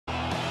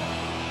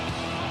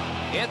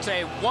It's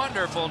a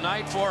wonderful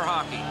night for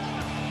hockey.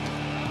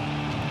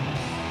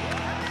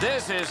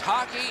 This is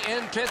hockey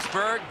in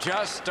Pittsburgh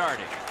just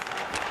starting.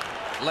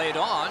 Laid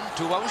on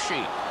to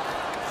Oshie.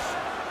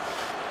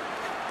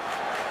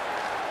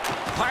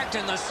 Parked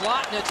in the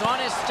slot, and it's on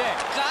his stick.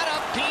 Got a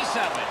piece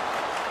of it.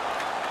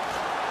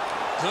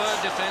 Good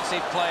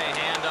defensive play,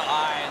 hand to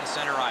eye in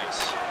center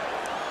ice.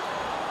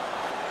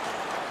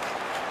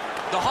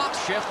 The Hawks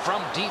shift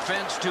from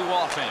defense to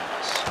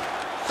offense.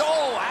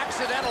 Oh,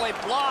 accidentally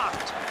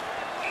blocked.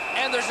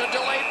 And there's a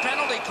delayed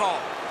penalty call.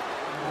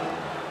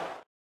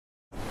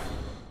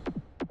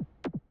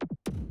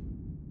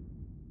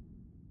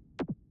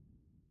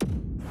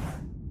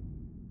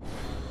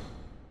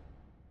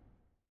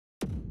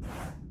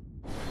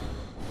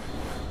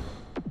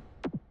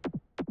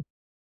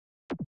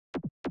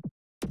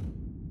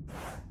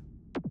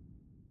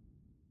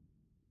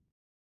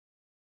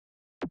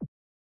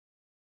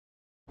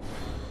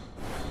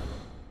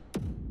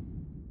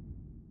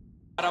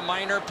 A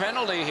minor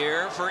penalty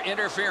here for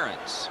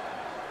interference.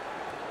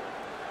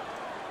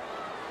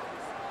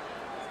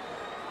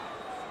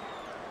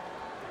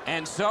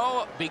 And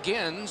so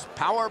begins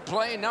power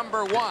play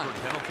number one.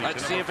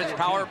 Let's see if it's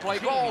power play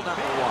goal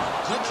number one.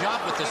 Good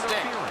job with the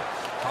stick.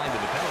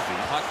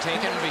 Puck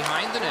taken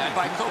behind the net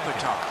by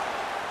Kopitar.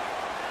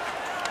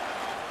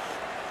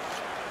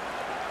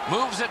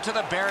 Moves it to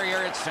the barrier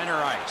at center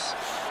ice.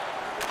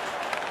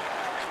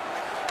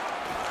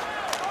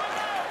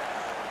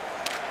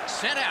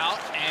 Sent out,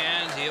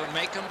 and he'll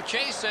make them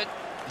chase it.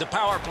 The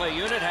power play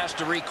unit has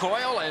to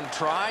recoil and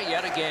try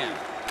yet again.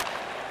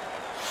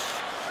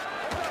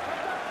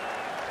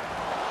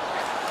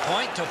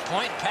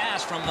 Point-to-point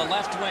pass from the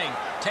left wing.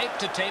 Tape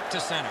to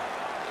center.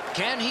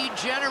 Can he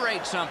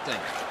generate something?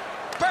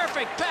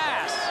 Perfect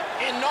pass.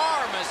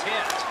 Enormous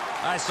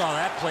hit. I saw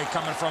that play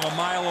coming from a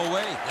mile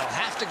away. They'll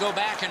have to go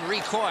back and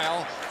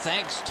recoil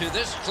thanks to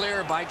this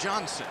clear by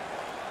Johnson.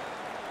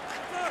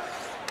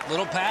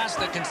 Little pass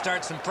that can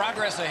start some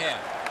progress ahead.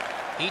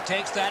 He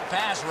takes that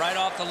pass right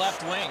off the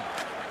left wing.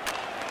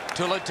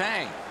 To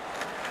Letang.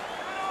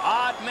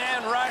 Odd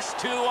man rush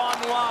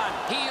 2-on-1.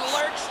 He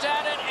lurched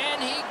at it and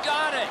he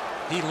got it.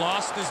 He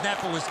lost his net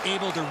but was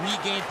able to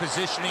regain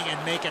positioning and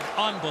make an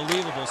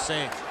unbelievable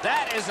save.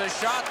 That is a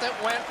shot that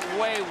went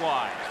way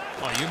wide.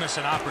 Well, you miss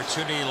an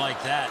opportunity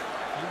like that.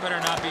 You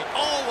better not be...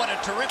 Oh, what a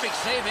terrific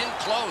save in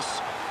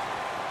close.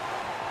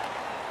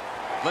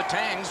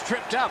 Letang's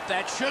tripped up.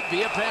 That should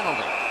be a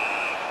penalty.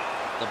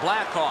 The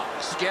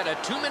Blackhawks get a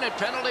 2-minute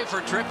penalty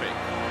for tripping.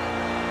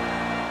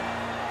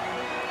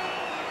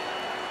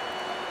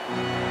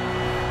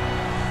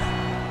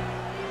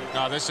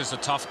 No, this is a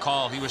tough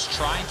call. He was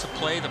trying to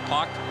play the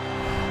puck,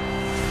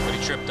 but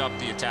he tripped up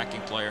the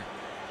attacking player.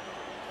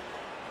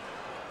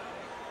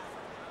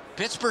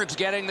 Pittsburgh's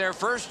getting their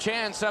first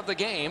chance of the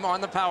game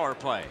on the power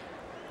play.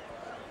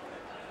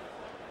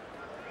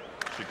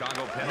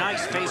 Chicago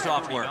nice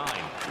face-off work.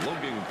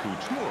 Logan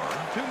Couture,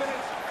 2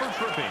 minutes for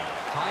tripping.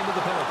 Time of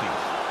the penalty,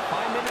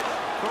 5 minutes,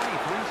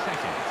 33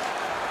 seconds.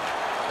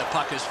 The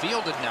puck is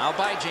fielded now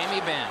by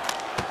Jamie Benn.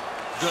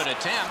 Good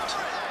attempt.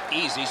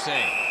 Easy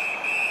save.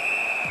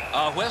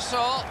 A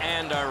whistle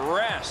and a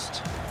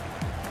rest.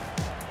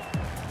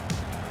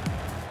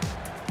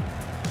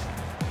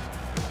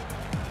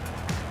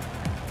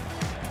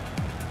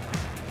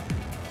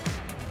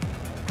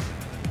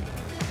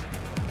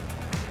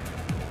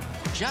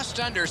 Just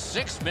under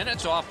 6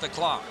 minutes off the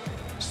clock.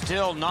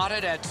 Still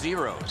knotted at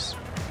zeros.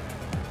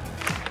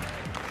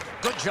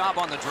 Good job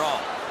on the draw.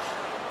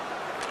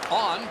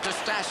 On to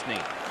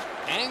Stastny.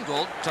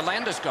 Angled to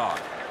Landeskog.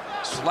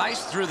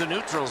 Sliced through the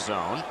neutral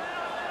zone.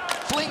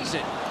 Flings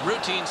it.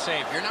 Routine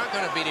save. You're not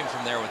going to beat him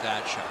from there with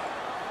that shot.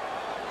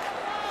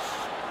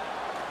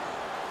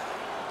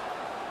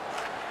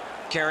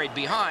 Carried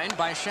behind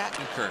by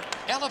Shattenkirk.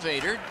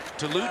 Elevated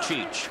to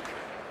Lucic.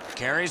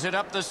 Carries it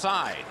up the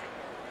side.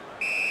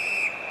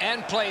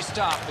 And play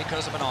stopped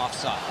because of an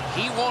offside.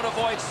 He won't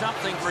avoid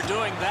something for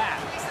doing that.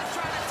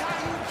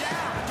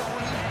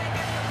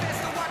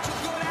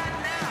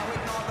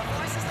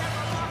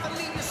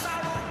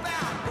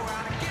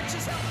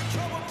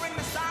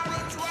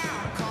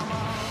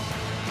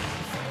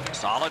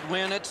 Solid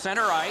win at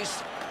center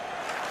ice.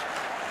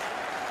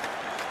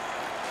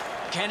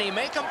 Can he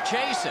make him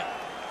chase it?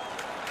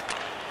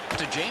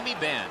 To Jamie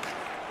Benn.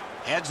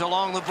 Heads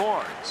along the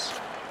boards.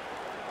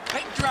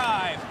 Big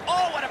drive.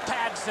 Oh, what a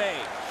pad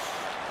save.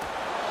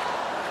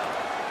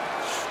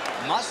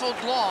 Muscled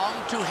long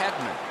to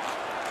Hedman.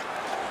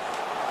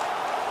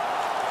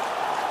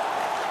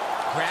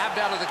 Grabbed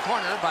out of the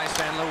corner by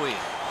St. Louis.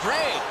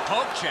 Great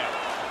poke check.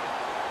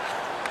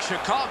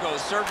 Chicago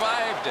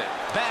survived it.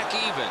 Back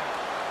even.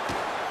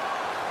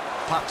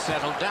 Puck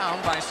settled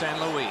down by St.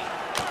 Louis.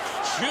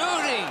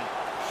 Shooting.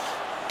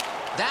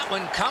 That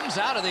one comes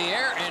out of the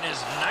air and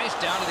is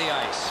knifed down to the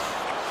ice.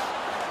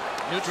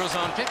 Neutral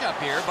zone pickup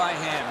here by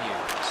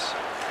Hamhuis.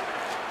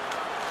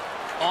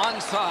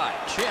 Onside.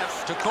 Chip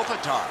to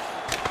Kopitar.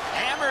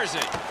 Hammers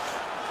it.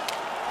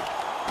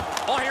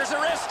 Oh, here's a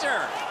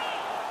wrister.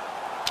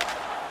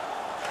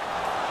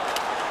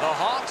 The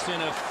Hawks,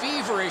 in a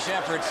feverish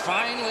effort,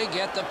 finally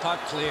get the puck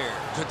clear.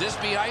 Could this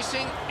be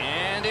icing?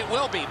 And it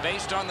will be,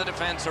 based on the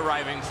defense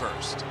arriving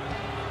first.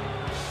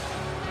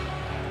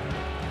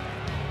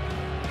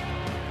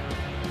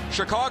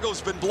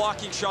 Chicago's been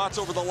blocking shots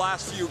over the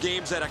last few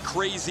games at a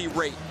crazy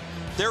rate.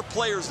 Their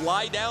players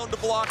lie down to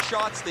block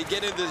shots. They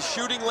get into the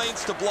shooting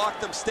lanes to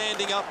block them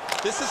standing up.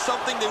 This is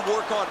something they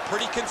work on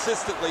pretty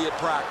consistently at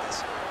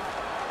practice.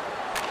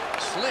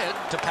 Slid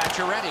to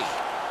Pacioretty.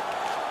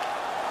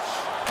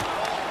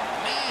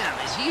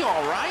 Man, is he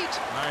all right?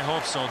 I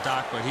hope so,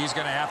 Doc, but he's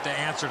going to have to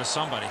answer to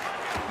somebody.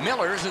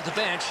 Miller's at the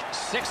bench.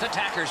 6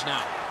 attackers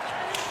now.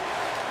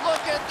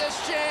 Look at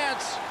this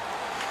chance.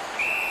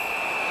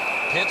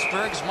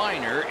 Pittsburgh's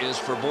minor is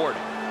for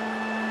boarding.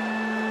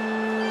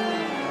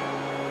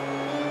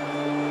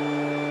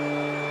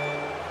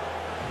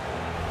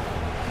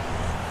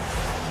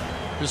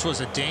 This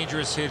was a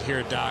dangerous hit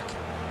here, Doc.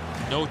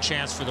 No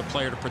chance for the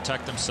player to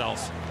protect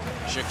himself.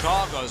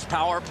 Chicago's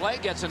power play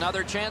gets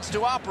another chance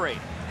to operate.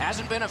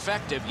 Hasn't been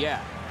effective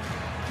yet.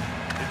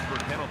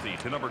 Pittsburgh penalty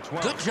to number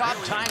 12. Good job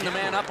tying the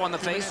man up on the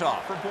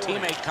faceoff.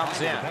 Teammate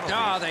comes in.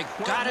 Oh, they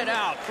got it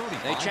out.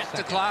 They check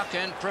the clock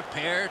and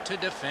prepare to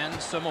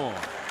defend some more.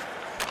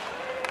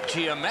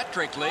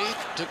 Geometrically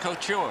to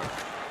Couture.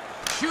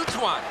 Shoots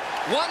one.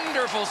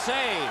 Wonderful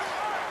save.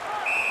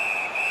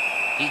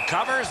 He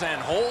covers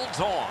and holds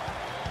on.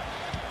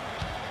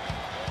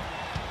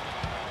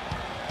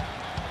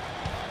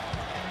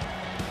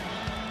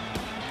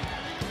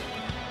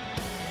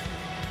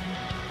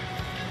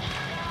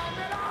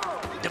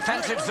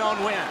 Defensive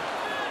zone win.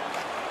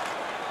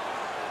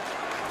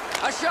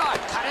 A shot.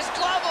 Got his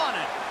glove on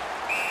it.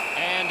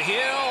 And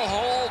he'll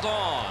hold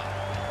on.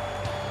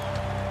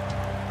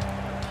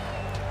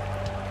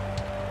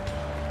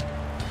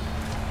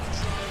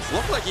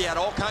 Looked like he had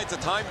all kinds of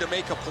time to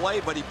make a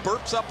play, but he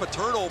burps up a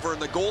turnover,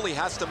 and the goalie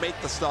has to make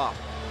the stop.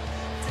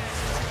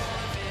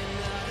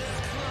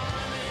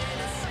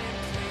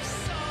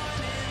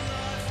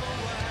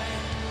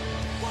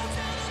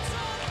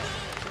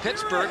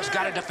 Pittsburgh's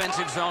got a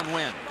defensive zone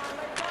win.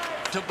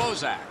 To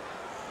Bozak.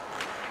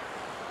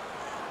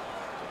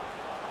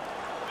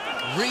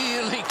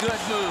 Really good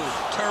move.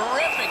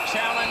 Terrific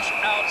challenge.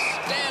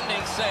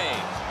 Outstanding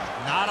save.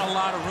 Not a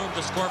lot of room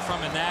to score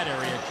from in that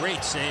area.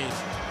 Great save.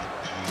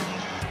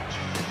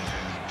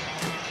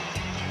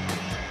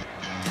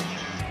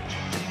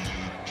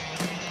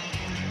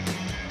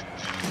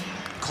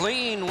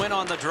 Clean win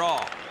on the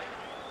draw.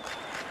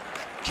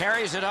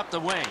 Carries it up the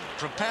wing.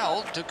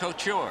 Propelled to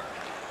Couture.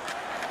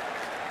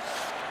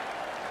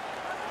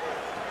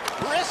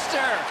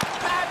 Wrister.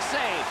 Bad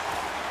save.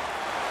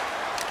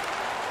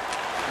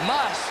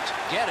 Must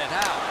get it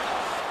out.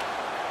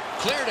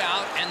 Cleared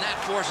out, and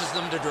that forces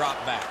them to drop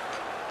back.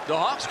 The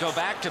Hawks go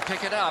back to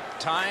pick it up.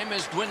 Time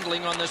is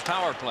dwindling on this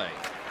power play.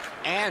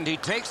 And he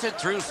takes it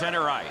through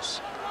center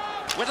ice.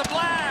 With a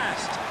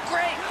blast.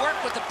 Great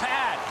work with the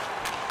pad.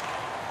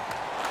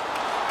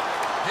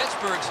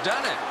 Pittsburgh's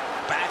done it.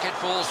 Back at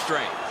full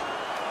strength.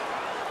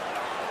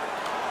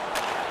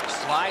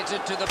 Slides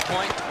it to the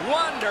point.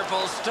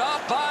 Wonderful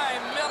stop by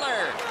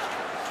Miller.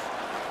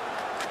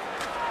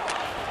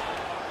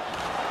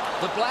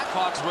 The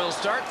Blackhawks will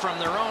start from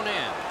their own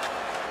end.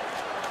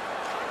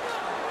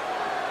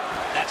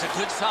 That's a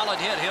good solid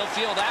hit. He'll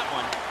feel that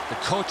one. The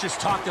coaches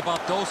talked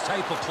about those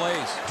type of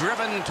plays.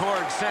 Driven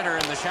towards center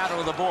in the shadow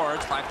of the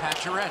boards by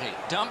Pacioretty.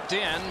 Dumped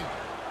in.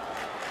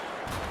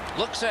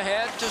 Looks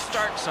ahead to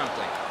start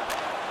something.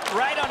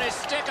 Right on his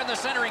stick on the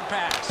centering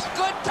pass.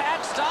 Good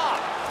pad stop.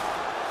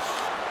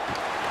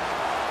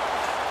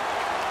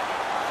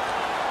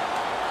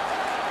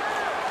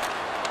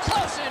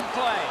 Close in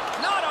play.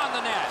 Not on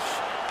the net.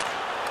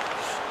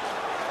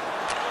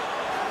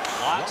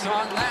 Lots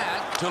on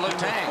that to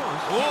Letang.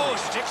 Oh,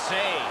 stick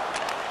save.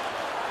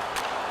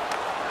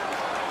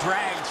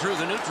 Dragged through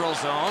the neutral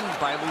zone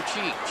by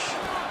Lucic.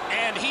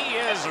 And he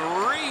is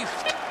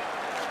reefed.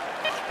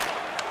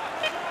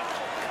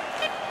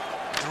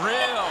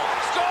 Drill.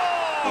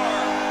 Score!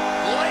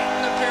 Late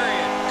in the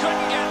period.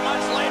 Couldn't get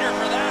much later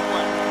for that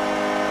one.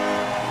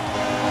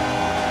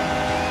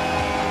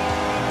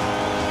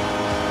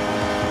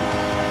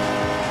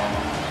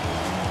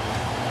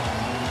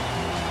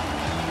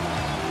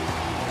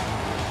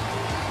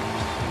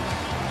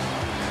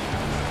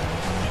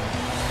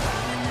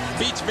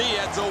 Beats me,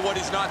 Edzo, what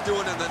he's not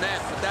doing in the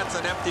net, but that's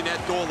an empty net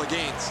goal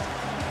against.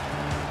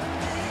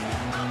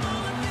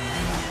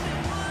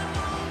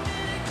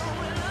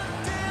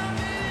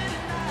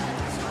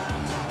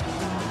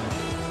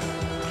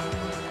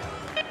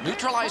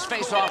 Neutralized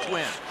face-off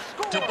win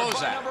to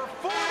Bozak.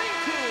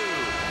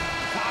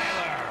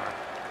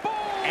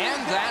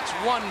 And that's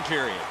one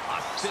period.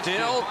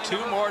 Still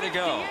 2 more to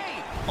go.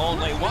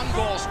 Only 1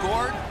 goal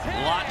scored.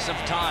 Lots of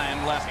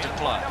time left to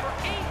play.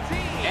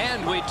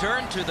 And we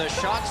turn to the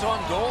shots on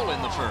goal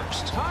in the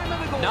first.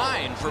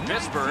 9 for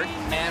Pittsburgh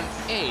and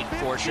 8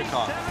 for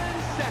Chicago.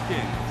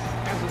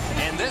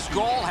 And this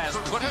goal has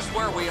put us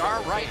where we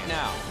are right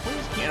now,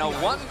 in a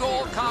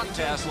 1-goal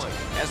contest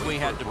as we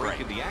head to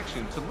break. The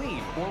action to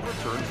leave or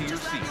return to your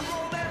seat.